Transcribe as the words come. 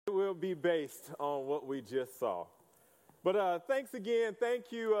be based on what we just saw. But thanks again.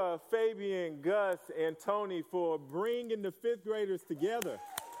 Thank you, Fabian, Gus, and Tony for bringing the fifth graders together.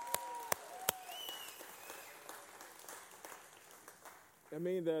 I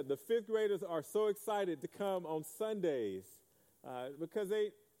mean, the fifth graders are so excited to come on Sundays because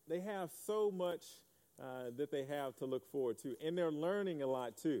they have so much that they have to look forward to, and they're learning a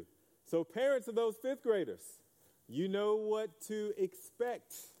lot too. So parents of those fifth graders, you know what to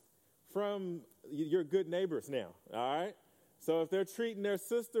expect from your good neighbors now, all right? So if they're treating their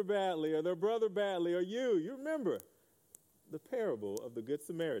sister badly or their brother badly or you remember the parable of the Good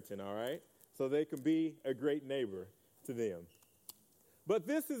Samaritan, all right? So they can be a great neighbor to them. But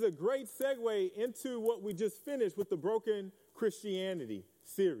this is a great segue into what we just finished with the Broken Christianity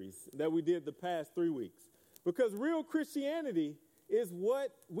series that we did the past 3 weeks. Because real Christianity is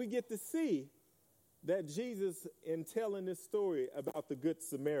what we get to see that Jesus in telling this story about the Good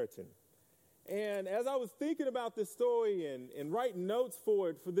Samaritan. And as I was thinking about this story and writing notes for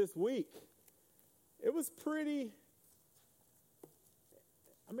it for this week, it was pretty,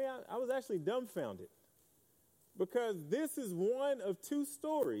 I was actually dumbfounded. Because this is one of two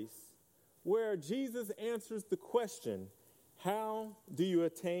stories where Jesus answers the question, how do you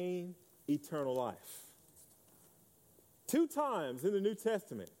attain eternal life? 2 times in the New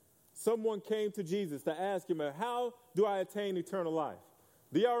Testament, someone came to Jesus to ask him, how do I attain eternal life?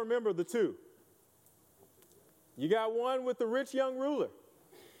 Do y'all remember the 2? You got one with the rich young ruler.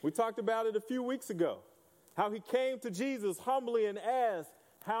 We talked about it a few weeks ago. How he came to Jesus humbly and asked,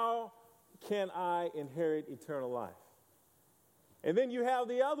 how can I inherit eternal life? And then you have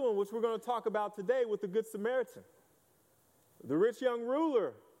the other one, which we're going to talk about today with the Good Samaritan. The rich young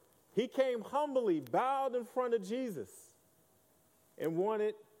ruler, he came humbly, bowed in front of Jesus, and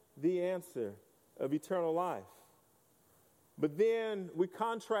wanted the answer of eternal life. But then we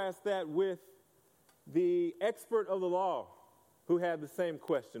contrast that with the expert of the law who had the same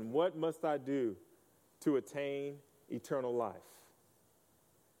question, what must I do to attain eternal life?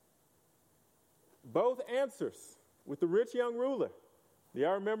 Both answers with the rich young ruler. Do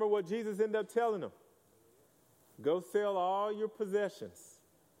y'all remember what Jesus ended up telling him? Go sell all your possessions,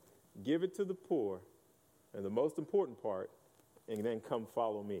 give it to the poor, and the most important part, and then come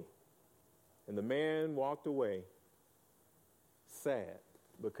follow me. And the man walked away sad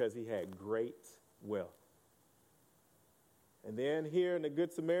because he had great wealth. And then here in the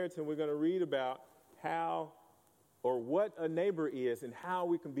Good Samaritan, we're going to read about how or what a neighbor is and how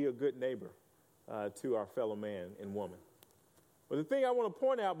we can be a good neighbor to our fellow man and woman. But the thing I want to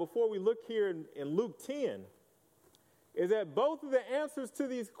point out before we look here in Luke 10 is that both of the answers to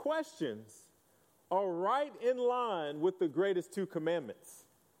these questions are right in line with the greatest 2 commandments.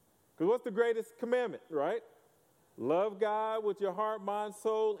 Because what's the greatest commandment, right? Love God with your heart, mind,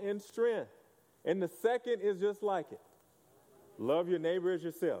 soul, and strength. And the second is just like it. Love your neighbor as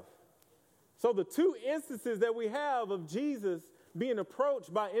yourself. So the 2 instances that we have of Jesus being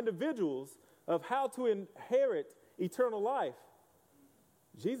approached by individuals of how to inherit eternal life,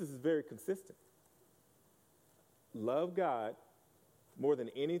 Jesus is very consistent. Love God more than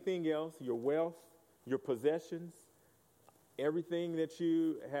anything else, your wealth, your possessions, everything that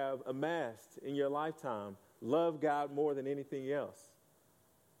you have amassed in your lifetime. Love God more than anything else.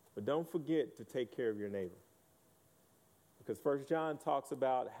 But don't forget to take care of your neighbor. Because 1 John talks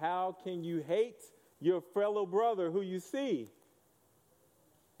about how can you hate your fellow brother who you see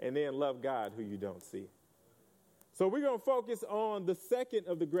and then love God who you don't see. So we're going to focus on the second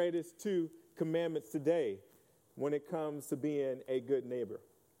of the greatest 2 commandments today when it comes to being a good neighbor.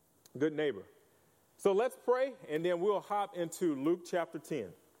 Good neighbor. So let's pray, and then we'll hop into Luke chapter 10.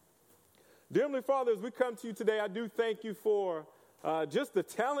 Dear Heavenly Father, as we come to you today, I do thank you for just the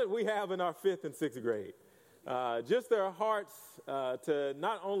talent we have in our 5th and 6th grade. Just their hearts to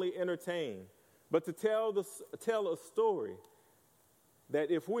not only entertain, but to tell a story that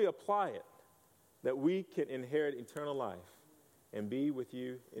if we apply it, that we can inherit eternal life and be with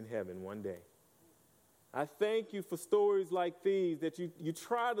you in heaven one day. I thank you for stories like these that you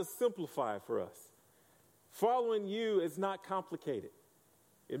try to simplify for us. Following you is not complicated.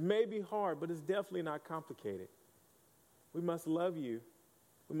 It may be hard, but it's definitely not complicated. We must love you.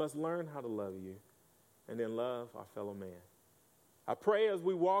 We must learn how to love you and then love our fellow man. I pray as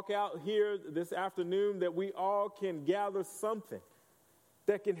we walk out here this afternoon that we all can gather something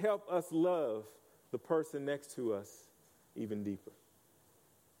that can help us love the person next to us even deeper.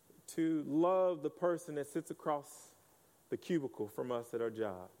 To love the person that sits across the cubicle from us at our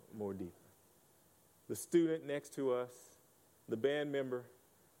job more deeper. The student next to us, the band member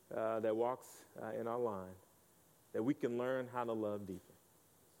that walks in our line, that we can learn how to love deeper.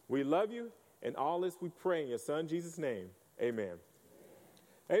 We love you, and all this we pray in your son Jesus' name. Amen.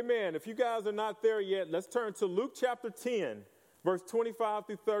 Amen. If you guys are not there yet, let's turn to Luke chapter 10, verse 25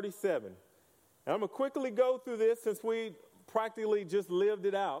 through 37. And I'm going to quickly go through this since we practically just lived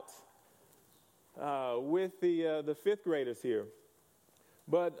it out with the fifth graders here.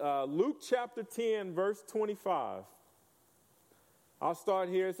 But Luke chapter 10, verse 25. I'll start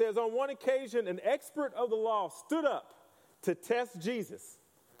here. It says, on one occasion, an expert of the law stood up to test Jesus.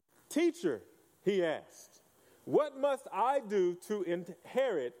 Teacher, he asked, what must I do to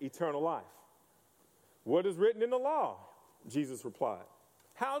inherit eternal life? What is written in the law? Jesus replied.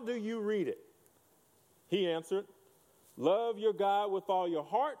 How do you read it? He answered, love your God with all your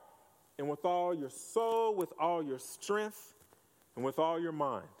heart and with all your soul, with all your strength and with all your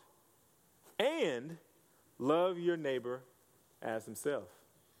mind. And love your neighbor as himself.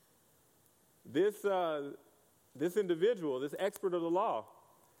 This individual, this expert of the law,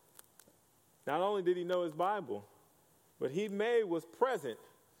 not only did he know his Bible, but he was present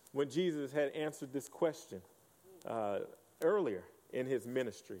when Jesus had answered this question earlier in his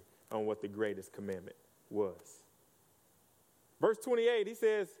ministry on what the greatest commandment was. Verse 28,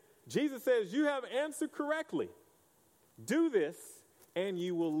 Jesus says, you have answered correctly. Do this and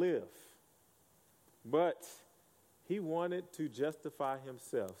you will live. But he wanted to justify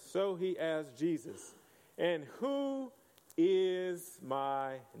himself. So he asked Jesus, and who is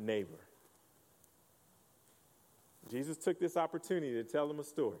my neighbor? Jesus took this opportunity to tell him a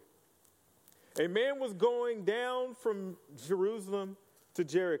story. A man was going down from Jerusalem to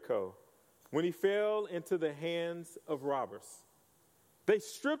Jericho when he fell into the hands of robbers. They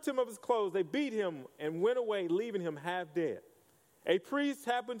stripped him of his clothes, they beat him, and went away, leaving him half dead. A priest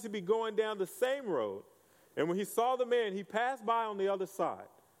happened to be going down the same road, and when he saw the man, he passed by on the other side.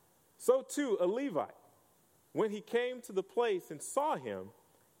 So too, a Levite, when he came to the place and saw him,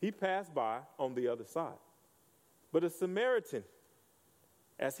 he passed by on the other side. But a Samaritan,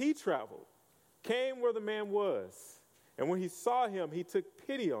 as he traveled, came where the man was, and when he saw him, he took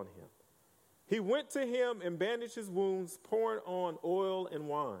pity on him. He went to him and bandaged his wounds, pouring on oil and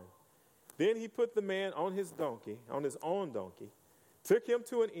wine. Then he put the man on his own donkey, took him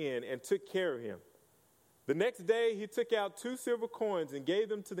to an inn, and took care of him. The next day he took out 2 silver coins and gave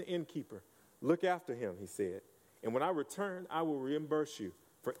them to the innkeeper. Look after him, he said, and when I return, I will reimburse you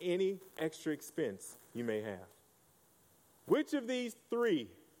for any extra expense you may have. Which of these 3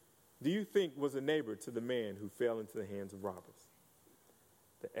 do you think was a neighbor to the man who fell into the hands of robbers?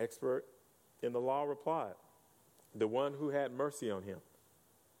 The expert in the law replied, the one who had mercy on him.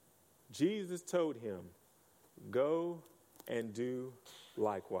 Jesus told him, go and do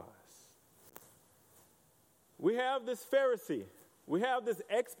likewise. We have this Pharisee, we have this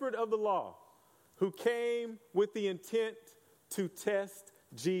expert of the law who came with the intent to test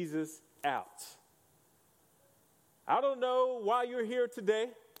Jesus out. I don't know why you're here today.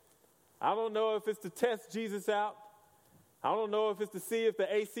 I don't know if it's to test Jesus out. I don't know if it's to see if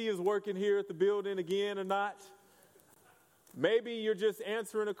the AC is working here at the building again or not. Maybe you're just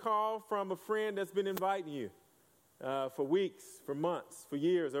answering a call from a friend that's been inviting you for weeks, for months, for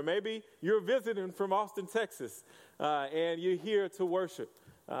years. Or maybe you're visiting from Austin, Texas, and you're here to worship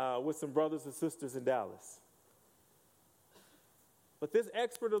with some brothers and sisters in Dallas. But this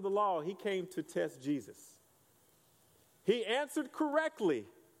expert of the law, he came to test Jesus. He answered correctly.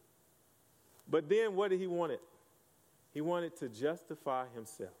 But then what did he want? He wanted to justify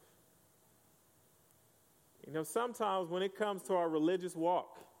himself. You know, sometimes when it comes to our religious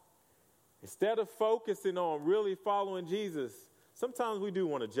walk, instead of focusing on really following Jesus, sometimes we do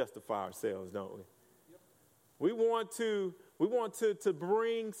want to justify ourselves, don't we? Yep. We want to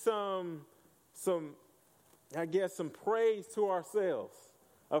bring some praise to ourselves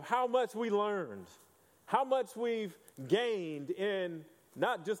of how much we learned, how much we've gained in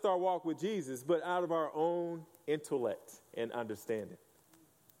not just our walk with Jesus, but out of our own intellect and understanding.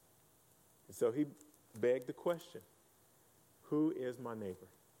 And so he begged the question, who is my neighbor?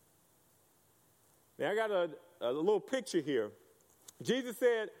 Now I got a little picture here. Jesus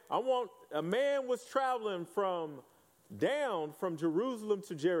said, a man was traveling from Jerusalem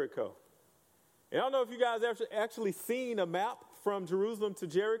to Jericho. And I don't know if you guys have actually seen a map from Jerusalem to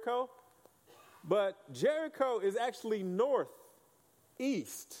Jericho, but Jericho is actually northeast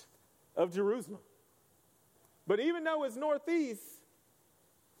of Jerusalem. But even though it's northeast,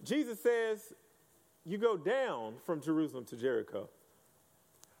 Jesus says you go down from Jerusalem to Jericho.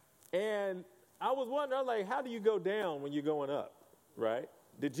 And I was wondering, like, how do you go down when you're going up, right?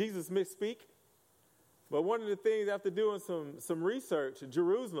 Did Jesus misspeak? But one of the things, after doing some research,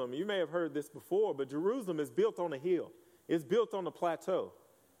 Jerusalem, you may have heard this before, but Jerusalem is built on a hill. It's built on a plateau.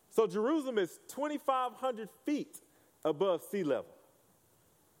 So Jerusalem is 2,500 feet above sea level.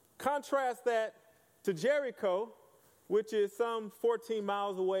 Contrast that to Jericho, which is some 14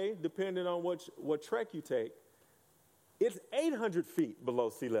 miles away, depending on what trek you take. It's 800 feet below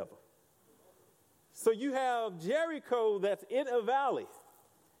sea level. So you have Jericho that's in a valley,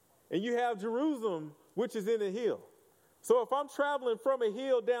 and you have Jerusalem, which is in a hill. So if I'm traveling from a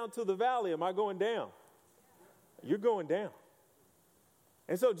hill down to the valley, am I going down? You're going down.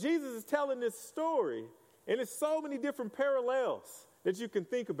 And so Jesus is telling this story, and there's so many different parallels that you can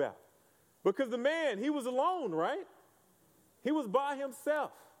think about. Because the man, he was alone, right? He was by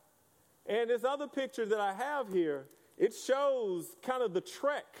himself. And this other picture that I have here, it shows kind of the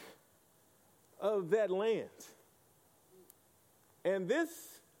trek of that land. And this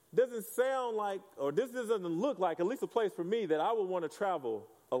doesn't sound like, or this doesn't look like, at least a place for me, that I would want to travel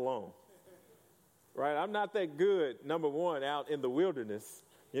alone. Right? I'm not that good, number one, out in the wilderness.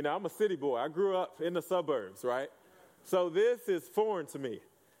 You know, I'm a city boy. I grew up in the suburbs, right? So this is foreign to me.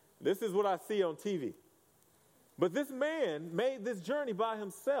 This is what I see on TV. But this man made this journey by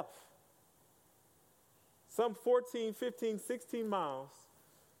himself. Some 14, 15, 16 miles,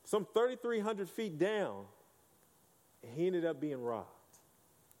 some 3,300 feet down, and he ended up being robbed.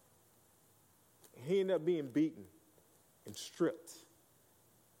 He ended up being beaten and stripped.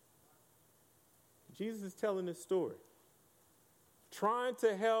 Jesus is telling this story, trying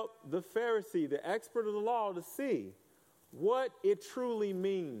to help the Pharisee, the expert of the law, to see what it truly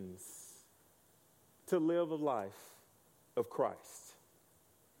means to live a life of Christ.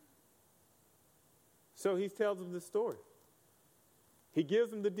 So he tells him this story. He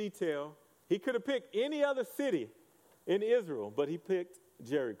gives him the detail. He could have picked any other city in Israel, but he picked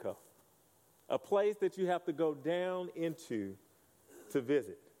Jericho, a place that you have to go down into to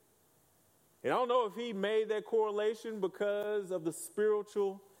visit. And I don't know if he made that correlation because of the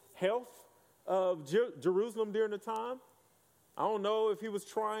spiritual health of Jerusalem during the time. I don't know if he was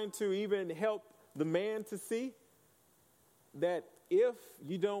trying to even help the man to see that if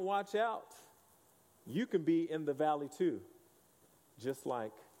you don't watch out, you can be in the valley too, just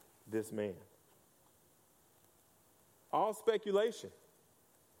like this man. All speculation.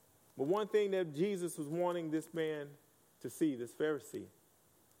 But one thing that Jesus was wanting this man to see, this Pharisee,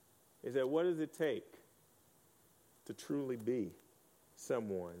 is that what does it take to truly be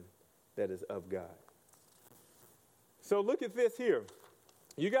someone that is of God? So look at this here.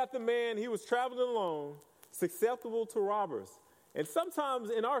 You got the man, he was traveling alone, susceptible to robbers. And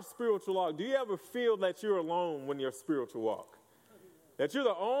sometimes in our spiritual walk, do you ever feel that you're alone when you're spiritual walk? That you're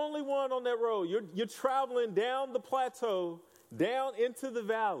the only one on that road. You're traveling down the plateau, down into the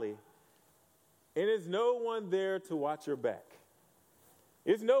valley, and there's no one there to watch your back.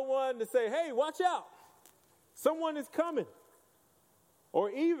 There's no one to say, hey, watch out. Someone is coming.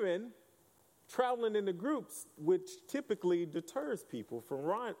 Or even traveling into groups, which typically deters people from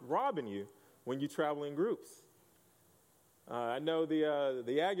robbing you when you travel in groups. I know the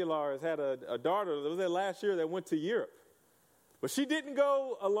Aguilars had a daughter that was there last year that went to Europe. But she didn't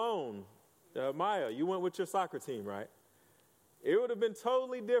go alone. Maya, you went with your soccer team, right? It would have been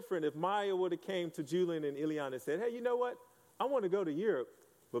totally different if Maya would have came to Julian and Ileana and said, hey, you know what? I want to go to Europe,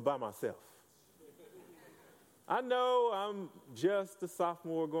 but by myself. I know I'm just a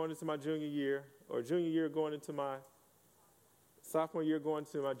sophomore going into my junior year, or junior year going into my sophomore year going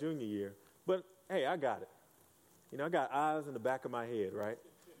into my junior year. But, hey, I got it. You know, I got eyes in the back of my head, right?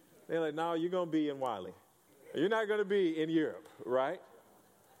 They're like, no, you're going to be in Wiley. You're not going to be in Europe, right?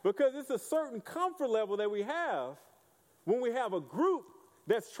 Because it's a certain comfort level that we have when we have a group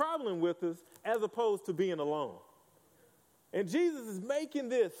that's traveling with us as opposed to being alone. And Jesus is making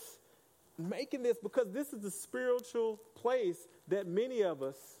this because this is the spiritual place that many of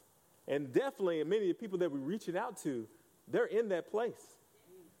us, and definitely many of the people that we're reaching out to, they're in that place.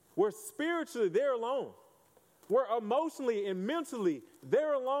 Where spiritually they're alone. Where emotionally and mentally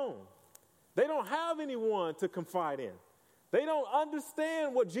they're alone. They don't have anyone to confide in. They don't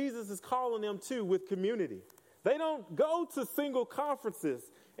understand what Jesus is calling them to with community. They don't go to single conferences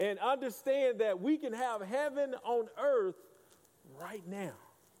and understand that we can have heaven on earth right now.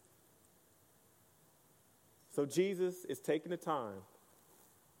 So Jesus is taking the time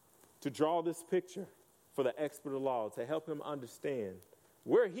to draw this picture for the expert of law to help him understand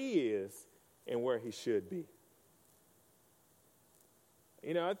where he is and where he should be.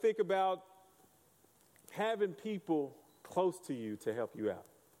 You know, I think about having people close to you to help you out.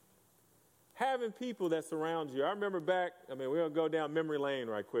 Having people that surround you. I remember back, we're going to go down memory lane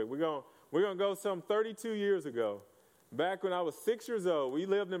right quick. We're going to go some 32 years ago. Back when I was 6 years old, we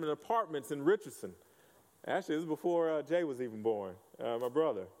lived in apartments in Richardson. Actually, this was before Jay was even born, my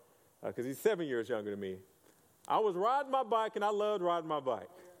brother. because he's 7 years younger than me. I was riding my bike, and I loved riding my bike.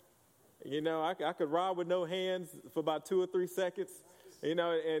 You know, I could ride with no hands for about 2 or 3 seconds, you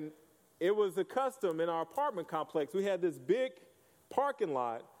know, and it was a custom in our apartment complex. We had this big parking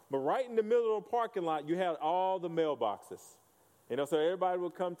lot, but right in the middle of the parking lot, you had all the mailboxes. You know, so everybody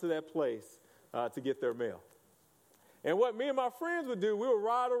would come to that place to get their mail. And what me and my friends would do, we would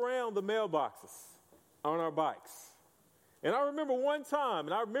ride around the mailboxes on our bikes. And I remember one time,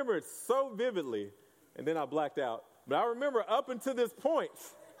 and I remember it so vividly, and then I blacked out. But I remember up until this point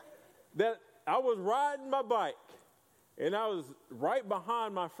that I was riding my bike, and I was right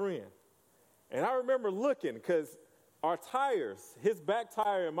behind my friend. And I remember looking, because our tires, his back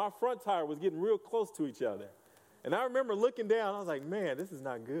tire and my front tire was getting real close to each other. And I remember looking down, I was like, man, this is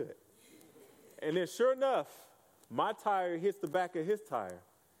not good. And then sure enough, my tire hits the back of his tire.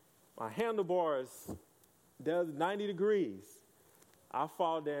 My handlebars does 90 degrees. I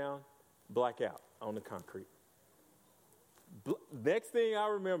fall down, black out on the concrete. Next thing I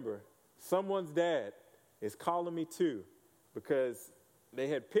remember, someone's dad is calling me too, because they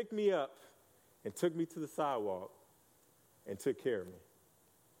had picked me up and took me to the sidewalk and took care of me.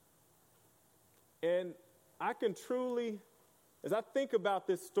 And I can truly, as I think about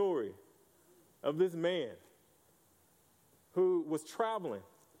this story of this man who was traveling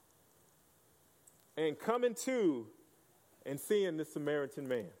and coming to and seeing this Samaritan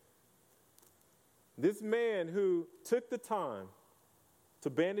man. This man who took the time to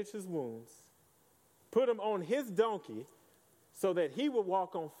bandage his wounds, put him on his donkey so that he would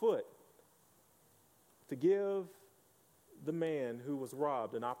walk on foot, to give the man who was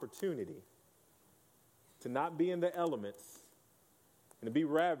robbed an opportunity to not be in the elements and to be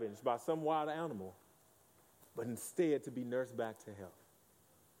ravaged by some wild animal, but instead to be nursed back to health.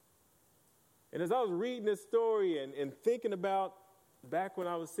 And as I was reading this story and thinking about back when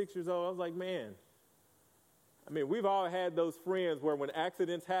I was 6 years old, I was like, man, I mean, we've all had those friends where when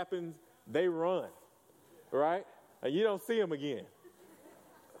accidents happen, they run, right? And you don't see them again.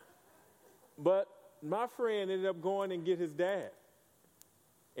 But my friend ended up going and get his dad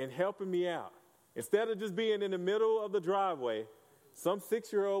and helping me out. Instead of just being in the middle of the driveway, some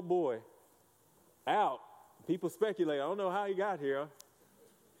 6-year-old boy out, people speculate, I don't know how he got here.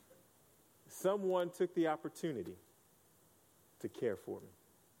 Someone took the opportunity to care for me.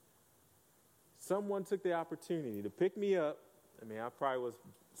 Someone took the opportunity to pick me up. I mean, I probably was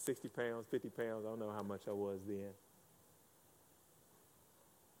 60 pounds, 50 pounds. I don't know how much I was then.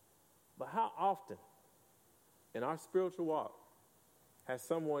 But how often in our spiritual walk has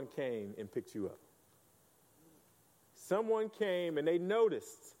someone came and picked you up? Someone came and they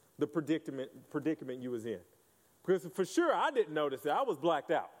noticed the predicament you was in. Because for sure I didn't notice it. I was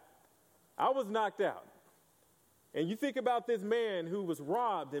blacked out. I was knocked out. And you think about this man who was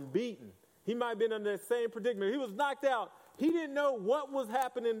robbed and beaten. He might have been under that same predicament. He was knocked out. He didn't know what was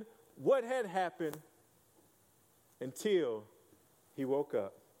happening, what had happened, until he woke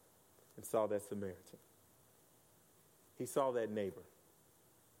up and saw that Samaritan. He saw that neighbor.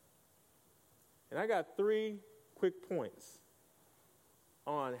 And I got 3 quick points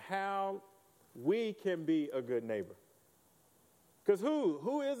on how we can be a good neighbor. Because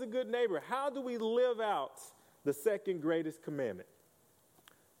who is a good neighbor? How do we live out the second greatest commandment?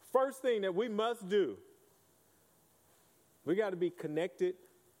 First thing that we must do, we got to be connected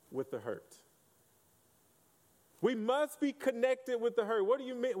with the hurt. We must be connected with the hurt. What do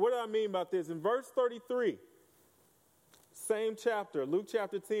you mean? What do I mean about this? In verse 33, same chapter, Luke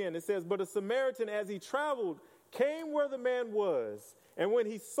chapter 10, it says, "But a Samaritan, as he traveled, came where the man was, and when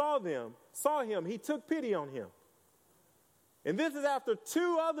he saw him, he took pity on him." And this is after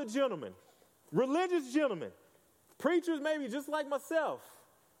 2 other gentlemen, religious gentlemen, preachers maybe just like myself.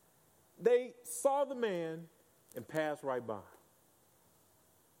 They saw the man and passed right by.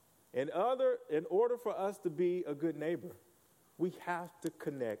 In order for us to be a good neighbor, we have to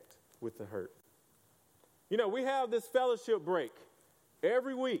connect with the hurt. You know, we have this fellowship break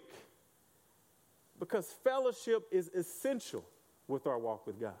every week because fellowship is essential with our walk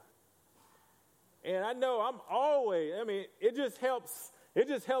with God. And I know it just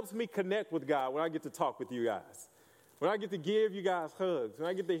helps me connect with God when I get to talk with you guys. When I get to give you guys hugs, when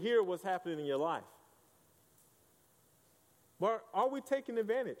I get to hear what's happening in your life. But are we taking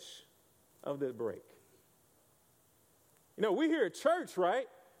advantage of this break? You know, we're here at church, right?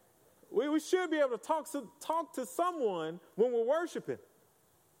 We should be able to talk to someone when we're worshiping.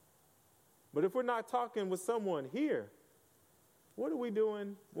 But if we're not talking with someone here, what are we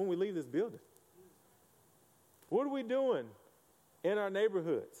doing when we leave this building? What are we doing in our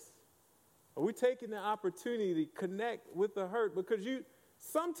neighborhoods? Are we taking the opportunity to connect with the hurt? Because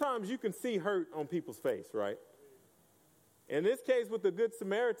sometimes you can see hurt on people's face, right? In this case with the Good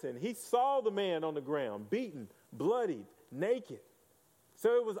Samaritan, he saw the man on the ground, beaten, bloodied, naked.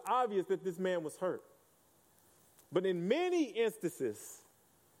 So it was obvious that this man was hurt. But in many instances,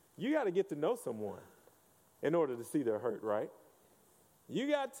 you got to get to know someone in order to see their hurt, right? You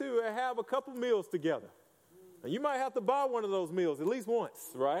got to have a couple meals together. And you might have to buy one of those meals at least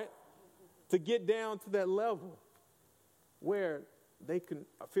once, right? To get down to that level where they can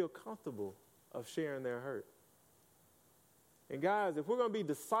feel comfortable of sharing their hurt. And guys, if we're going to be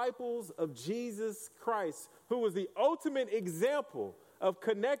disciples of Jesus Christ, who was the ultimate example of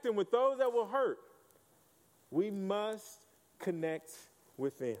connecting with those that were hurt, we must connect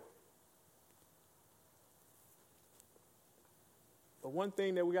with them. But one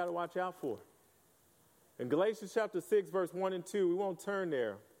thing that we got to watch out for. In Galatians chapter 6, verse 1 and 2, we won't turn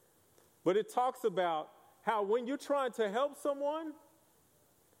there. But it talks about how when you're trying to help someone,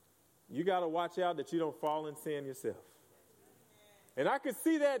 you got to watch out that you don't fall in sin yourself. And I could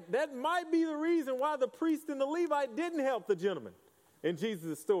see that might be the reason why the priest and the Levite didn't help the gentleman in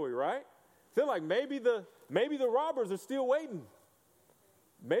Jesus' story, right? Feel like maybe the robbers are still waiting.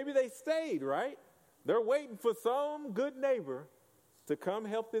 Maybe they stayed, right? They're waiting for some good neighbor to come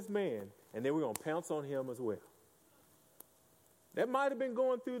help this man, and then we're going to pounce on him as well. That might have been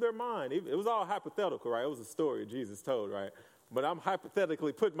going through their mind. It was all hypothetical, right? It was a story Jesus told, right? But I'm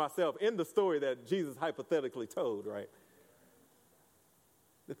hypothetically putting myself in the story that Jesus hypothetically told, right?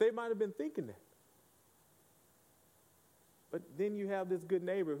 That they might have been thinking that. But then you have this good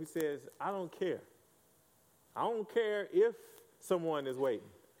neighbor who says, I don't care. I don't care if someone is waiting.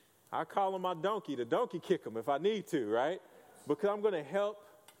 I call him my donkey to donkey kick him if I need to, right? Because I'm going to help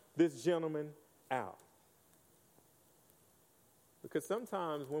this gentleman out. Because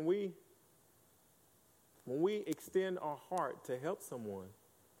sometimes when we extend our heart to help someone,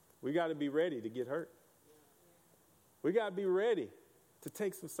 we got to be ready to get hurt. We got to be ready to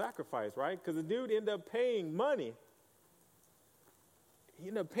take some sacrifice, right? Because the dude ended up paying money. He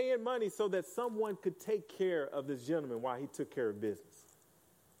ended up paying money so that someone could take care of this gentleman while he took care of business.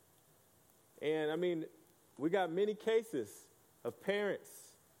 And I mean, we got many cases of parents,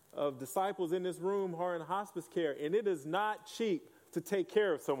 of disciples in this room who are in hospice care, and it is not cheap to take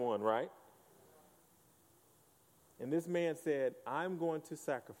care of someone, right? And this man said, I'm going to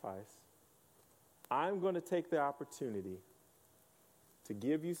sacrifice. I'm going to take the opportunity to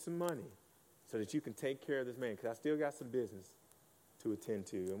give you some money so that you can take care of this man, because I still got some business to attend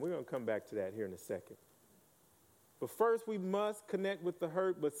to. And we're going to come back to that here in a second. But first, we must connect with the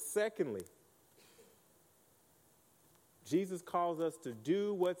hurt. But secondly, Jesus calls us to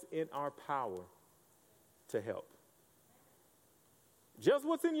do what's in our power to help. Just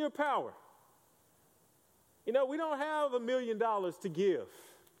what's in your power. You know, we don't have $1 million to give.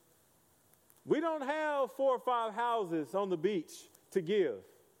 We don't have 4 or 5 houses on the beach to give.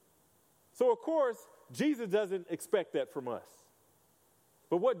 So, of course, Jesus doesn't expect that from us.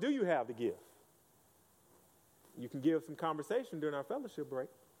 But what do you have to give? You can give some conversation during our fellowship break.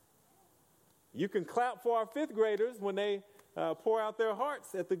 You can clap for our 5th graders when they pour out their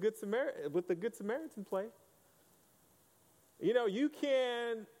hearts at the Good Samaritan play. You know, you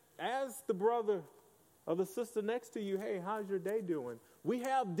can ask the brother or the sister next to you, hey, how's your day doing? We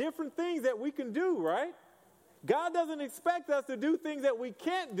have different things that we can do, right? God doesn't expect us to do things that we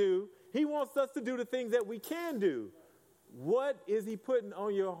can't do. He wants us to do the things that we can do. What is he putting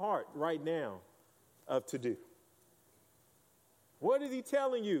on your heart right now to do? What is he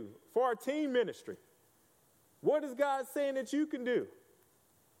telling you for our teen ministry? What is God saying that you can do?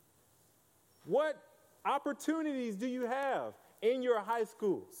 What opportunities do you have in your high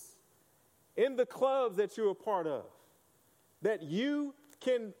schools, in the clubs that you're a part of, that you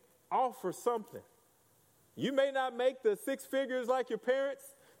can offer something? You may not make the 6 figures like your parents.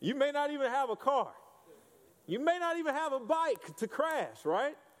 You may not even have a car. You may not even have a bike to crash,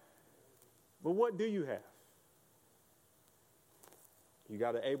 right? But what do you have? You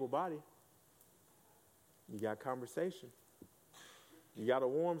got an able body. You got conversation. You got a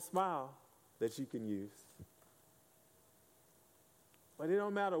warm smile that you can use. But it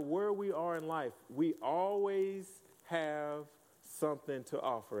don't matter where we are in life. We always have something to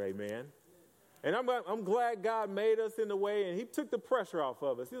offer, amen? And I'm glad God made us in a way, and he took the pressure off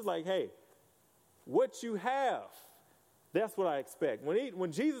of us. He was like, hey, what you have, that's what I expect.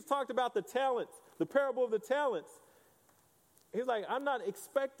 When Jesus talked about the talents, the parable of the talents, he's like, I'm not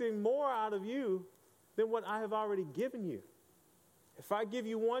expecting more out of you than what I have already given you. If I give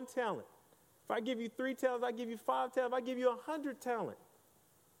you 1 talent, if I give you 3 talents, I give you 5 talents, I give you 100 talents.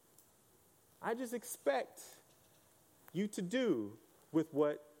 I just expect you to do with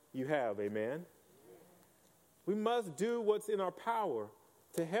what you have. Amen. We must do what's in our power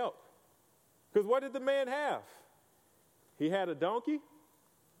to help. Because what did the man have? He had a donkey,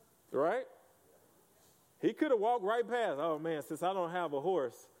 right? He could have walked right past. Oh, man, since I don't have a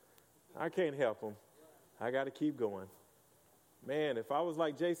horse, I can't help him. I got to keep going. Man, if I was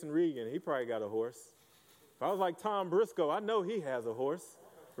like Jason Regan, he probably got a horse. If I was like Tom Briscoe, I know he has a horse,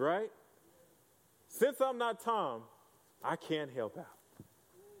 right? Since I'm not Tom, I can't help out.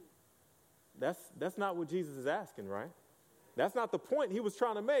 That's not what Jesus is asking, right? That's not the point he was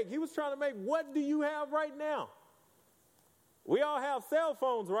trying to make. He was trying to make, what do you have right now? We all have cell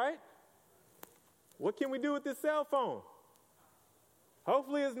phones, right? What can we do with this cell phone?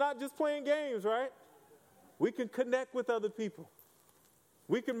 Hopefully it's not just playing games, right? We can connect with other people.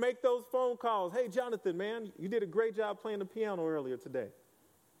 We can make those phone calls. Hey, Jonathan, man, you did a great job playing the piano earlier today.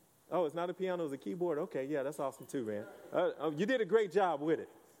 Oh, it's not a piano, it's a keyboard. Okay, yeah, that's awesome too, man. You did a great job with it,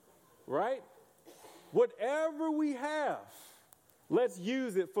 right? Whatever we have, let's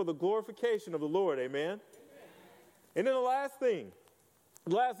use it for the glorification of the Lord, amen? And then the last thing,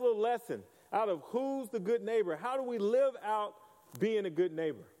 the last little lesson, out of who's the good neighbor, how do we live out being a good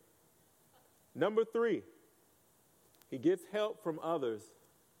neighbor? Number 3, he gets help from others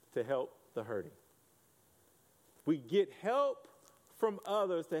to help the hurting. We get help from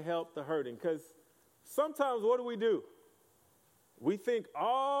others to help the hurting, because sometimes what do? We think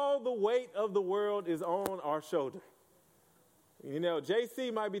all the weight of the world is on our shoulder. You know,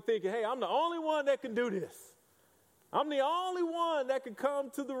 JC might be thinking, hey, I'm the only one that can do this. I'm the only one that can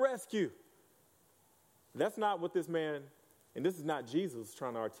come to the rescue. That's not what this man, and this is not Jesus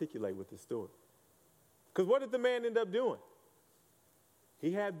trying to articulate with this story. Because what did the man end up doing?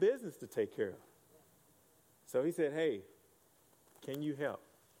 He had business to take care of. So he said, hey, can you help?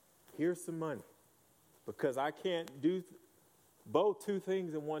 Here's some money. Because I can't do both two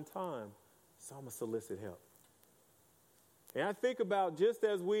things in one time, so I'm going to solicit help. And I think about just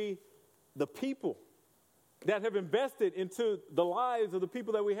as the people that have invested into the lives of the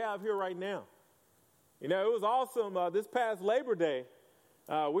people that we have here right now. You know, it was awesome this past Labor Day.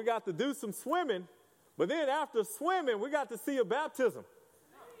 We got to do some swimming, but then after swimming, we got to see a baptism.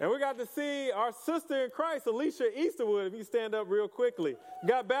 And we got to see our sister in Christ, Alicia Easterwood, if you stand up real quickly,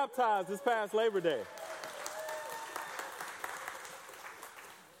 got baptized this past Labor Day.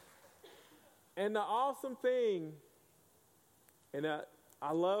 And the awesome thing, and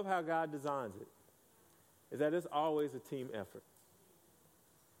I love how God designs it, is that it's always a team effort.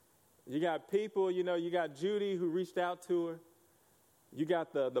 You got people, you know, you got Judy who reached out to her. You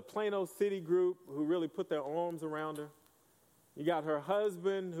got the Plano City group who really put their arms around her. You got her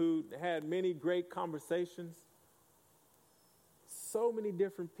husband who had many great conversations. So many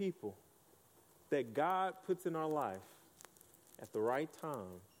different people that God puts in our life at the right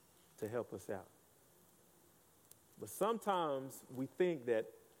time to help us out. But sometimes we think that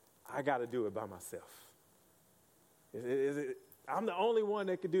I got to do it by myself. I'm the only one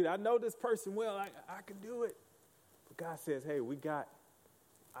that can do that. I know this person well. I can do it. But God says, hey,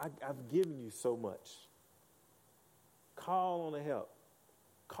 I've given you so much. Call on the help.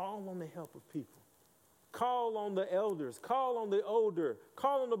 Call on the help of people. Call on the elders. Call on the older.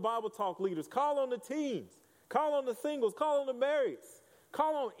 Call on the Bible talk leaders. Call on the teens. Call on the singles. Call on the marrieds.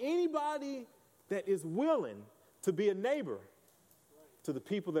 Call on anybody that is willing to be a neighbor to the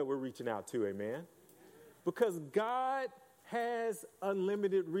people that we're reaching out to, amen? Because God has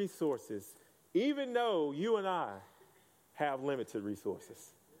unlimited resources, even though you and I have limited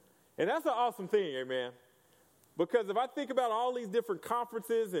resources. And that's an awesome thing, amen? Because if I think about all these different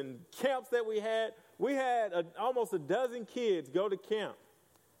conferences and camps that we had almost a dozen kids go to camp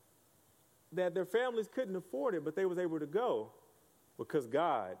that their families couldn't afford it, but they was able to go because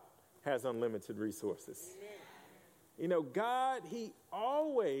God has unlimited resources. Amen. You know, God, he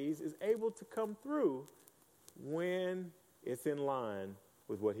always is able to come through when it's in line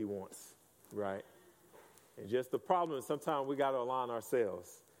with what he wants, right? And just the problem is sometimes we got to align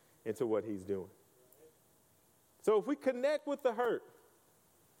ourselves into what he's doing. So if we connect with the hurt,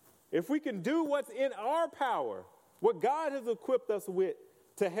 if we can do what's in our power, what God has equipped us with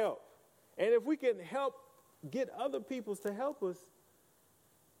to help, and if we can help get other people to help us,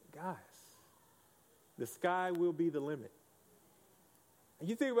 guys, the sky will be the limit. And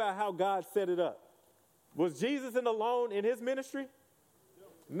you think about how God set it up. Was Jesus alone in his ministry?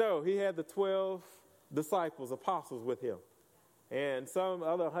 No, he had the 12 disciples, apostles with him. And some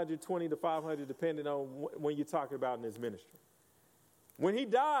other 120 to 500, depending on when you're talking about in his ministry. When he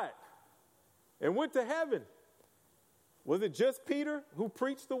died and went to heaven, was it just Peter who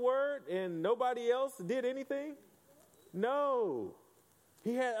preached the word and nobody else did anything? No.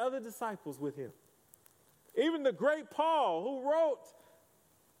 He had other disciples with him. Even the great Paul, who wrote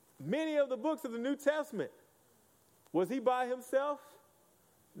many of the books of the New Testament, was he by himself?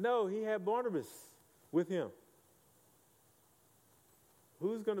 No, he had Barnabas with him.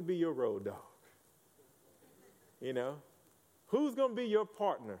 Who's going to be your road dog? You know? Who's going to be your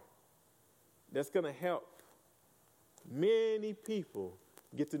partner that's going to help many people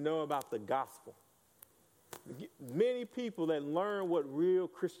get to know about the gospel? Many people that learn what real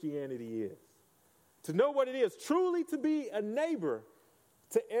Christianity is. To know what it is, truly to be a neighbor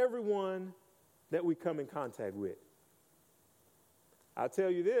to everyone that we come in contact with. I'll tell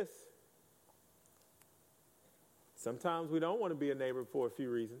you this. Sometimes we don't want to be a neighbor for a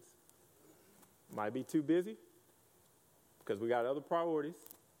few reasons. Might be too busy because we got other priorities.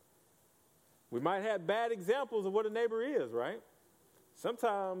 We might have bad examples of what a neighbor is, right?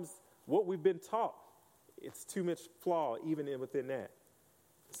 Sometimes what we've been taught, it's too much flaw even within that.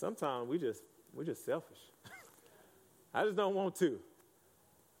 Sometimes we're just selfish. I just don't want to.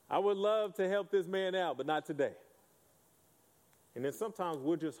 I would love to help this man out, but not today. And then sometimes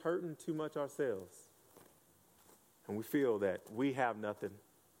we're just hurting too much ourselves. And we feel that we have nothing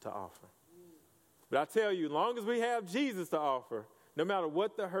to offer. But I tell you, as long as we have Jesus to offer, no matter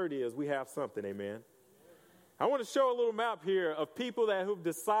what the hurt is, we have something, amen? I want to show a little map here of people who've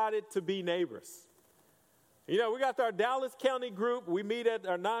decided to be neighbors. You know, we got our Dallas County group. We meet at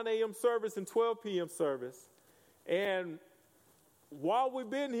our 9 a.m. service and 12 p.m. service. And while we've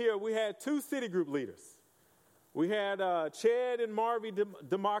been here, we had 2 city group leaders. We had Chad and Marvy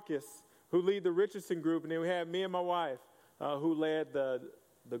DeMarcus, who lead the Richardson group. And then we had me and my wife, who led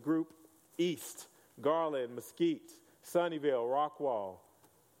the group East, Garland, Mesquite, Sunnyvale, Rockwall.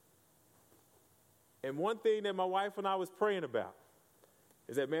 And one thing that my wife and I was praying about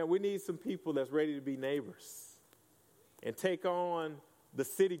is that, man, we need some people that's ready to be neighbors and take on the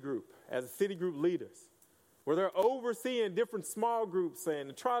city group as city group leaders, where they're overseeing different small groups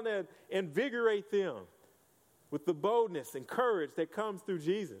and trying to invigorate them with the boldness and courage that comes through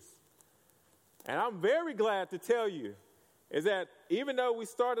Jesus. And I'm very glad to tell you is that even though we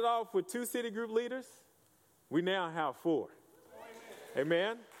started off with 2 city group leaders, we now have 4.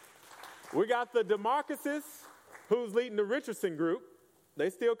 Amen. We got the DeMarcuses, who's leading the Richardson group. They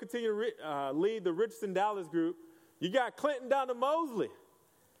still continue to lead the Richardson Dallas group. You got Clint down to Mosley.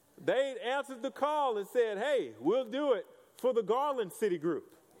 They answered the call and said, hey, we'll do it for the Garland City group.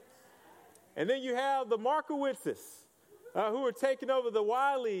 And then you have the Markowitzes, who are taking over the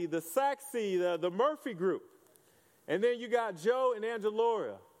Wiley, the Saxe, the Murphy group. And then you got Joe and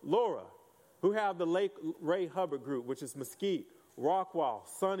Angela Laura, who have the Lake Ray Hubbard group, which is Mesquite, Rockwall,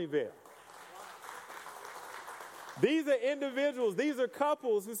 Sunnyvale. These are individuals, these are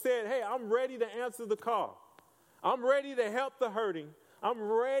couples who said, hey, I'm ready to answer the call. I'm ready to help the hurting. I'm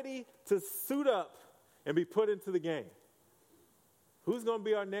ready to suit up and be put into the game. Who's going to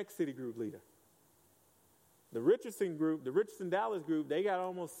be our next city group leader? The Richardson group, the Richardson Dallas group, they got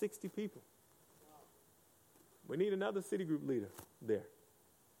almost 60 people. We need another city group leader there.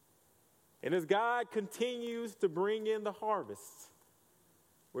 And as God continues to bring in the harvest,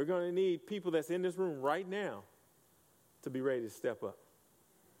 we're going to need people that's in this room right now to be ready to step up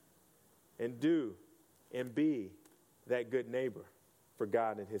and do and be that good neighbor for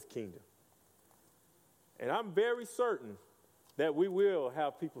God and his kingdom. And I'm very certain that we will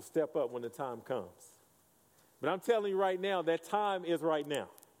have people step up when the time comes. But I'm telling you right now, that time is right now.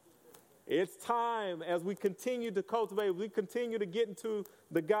 It's time as we continue to cultivate, we continue to get into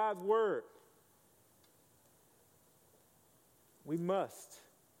the God's word. We must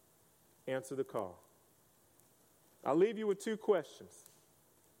answer the call. I'll leave you with 2 questions.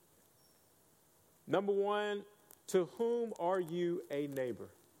 Number 1, to whom are you a neighbor?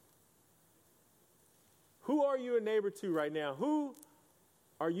 Who are you a neighbor to right now? Who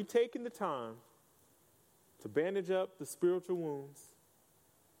are you taking the time to bandage up the spiritual wounds,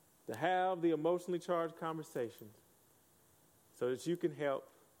 to have the emotionally charged conversations so that you can help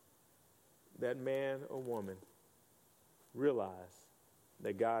that man or woman realize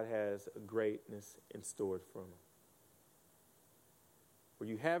that God has a greatness in store for them? Were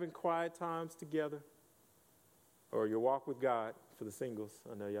you having quiet times together? Or your walk with God for the singles?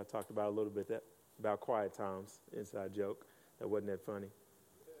 I know y'all talked about a little bit about quiet times, inside joke. That wasn't that funny.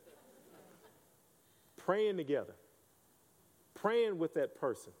 Praying together. Praying with that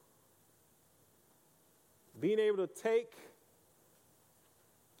person. Being able to take,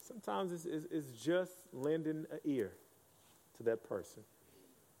 sometimes it's just lending an ear to that person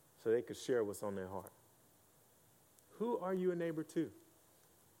so they could share what's on their heart. Who are you a neighbor to?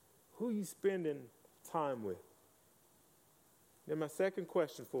 Who are you spending time with? Then my second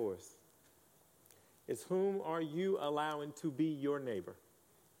question for us is, whom are you allowing to be your neighbor?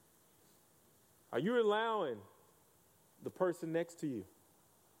 Are you allowing the person next to you,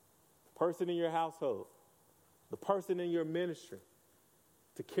 the person in your household, the person in your ministry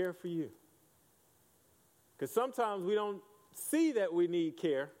to care for you? Because sometimes we don't see that we need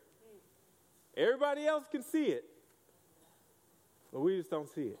care. Everybody else can see it, but we just don't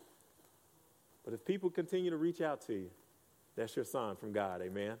see it. But if people continue to reach out to you, that's your sign from God,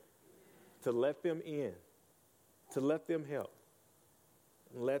 amen? To let them in, to let them help,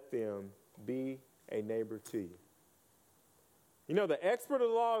 and let them be a neighbor to you. You know, the expert of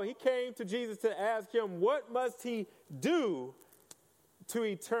the law, he came to Jesus to ask him, what must he do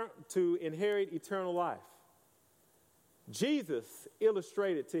to inherit eternal life? Jesus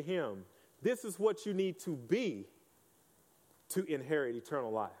illustrated to him, this is what you need to be to inherit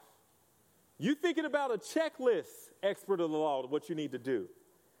eternal life. You thinking about a checklist, expert of the law, what you need to do.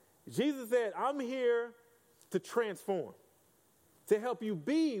 Jesus said, I'm here to transform, to help you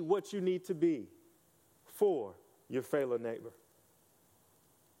be what you need to be for your fellow neighbor.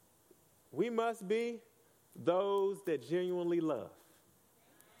 We must be those that genuinely love,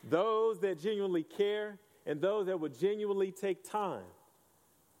 those that genuinely care, and those that would genuinely take time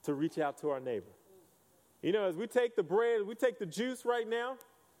to reach out to our neighbor. You know, as we take the bread, we take the juice right now,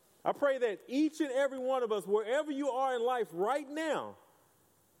 I pray that each and every one of us, wherever you are in life right now,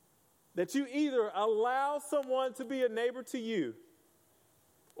 that you either allow someone to be a neighbor to you,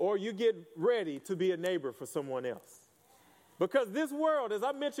 or you get ready to be a neighbor for someone else. Because this world, as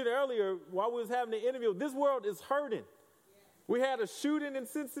I mentioned earlier while we was having the interview, this world is hurting. We had a shooting in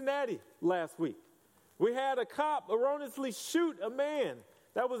Cincinnati last week. We had a cop erroneously shoot a man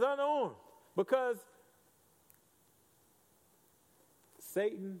that was unarmed because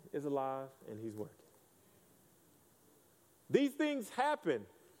Satan is alive and he's working. These things happen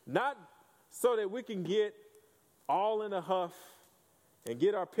not so that we can get all in a huff and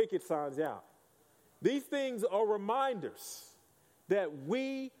get our picket signs out. These things are reminders that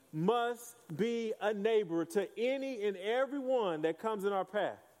we must be a neighbor to any and every one that comes in our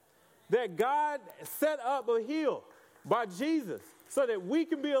path. That God set up a hill by Jesus so that we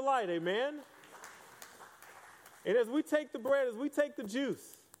can be a light, amen? And as we take the bread, as we take the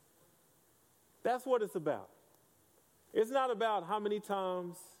juice, that's what it's about. It's not about how many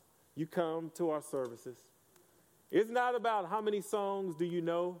times you come to our services. It's not about how many songs do you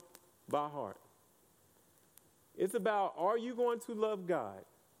know by heart. It's about, are you going to love God?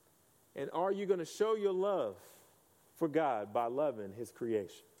 And are you going to show your love for God by loving his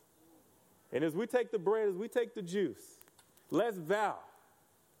creation? And as we take the bread, as we take the juice, let's vow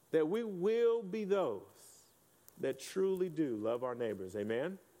that we will be those that truly do love our neighbors.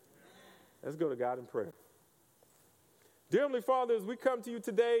 Amen? Let's go to God in prayer. Dear Heavenly Father, as we come to you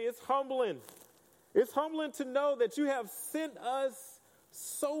today, it's humbling. It's humbling to know that you have sent us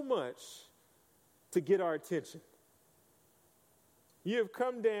so much to get our attention. You have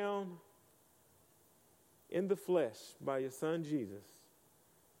come down in the flesh by your Son Jesus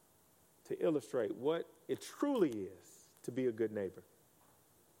to illustrate what it truly is to be a good neighbor.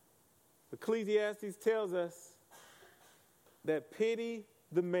 Ecclesiastes tells us that pity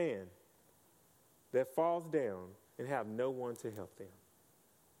the man that falls down and have no one to help them.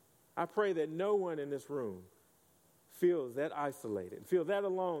 I pray that no one in this room feels that isolated, feels that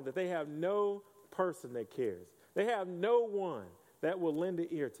alone, that they have no person that cares. They have no one that will lend an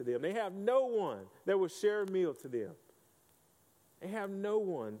ear to them. They have no one that will share a meal to them. They have no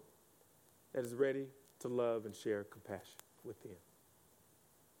one that is ready to love and share compassion with them.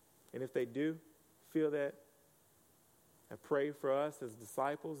 And if they do feel that, I pray for us as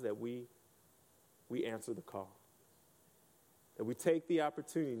disciples that we answer the call. That we take the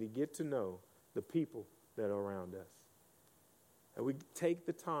opportunity to get to know the people that are around us. That we take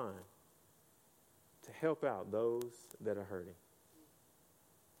the time to help out those that are hurting.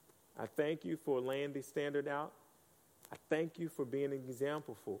 I thank you for laying the standard out. I thank you for being an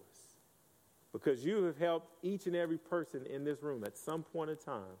example for us. Because you have helped each and every person in this room at some point in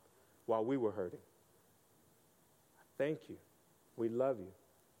time while we were hurting. Thank you. We love you.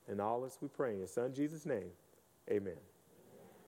 And all this we pray in your Son Jesus' name. Amen.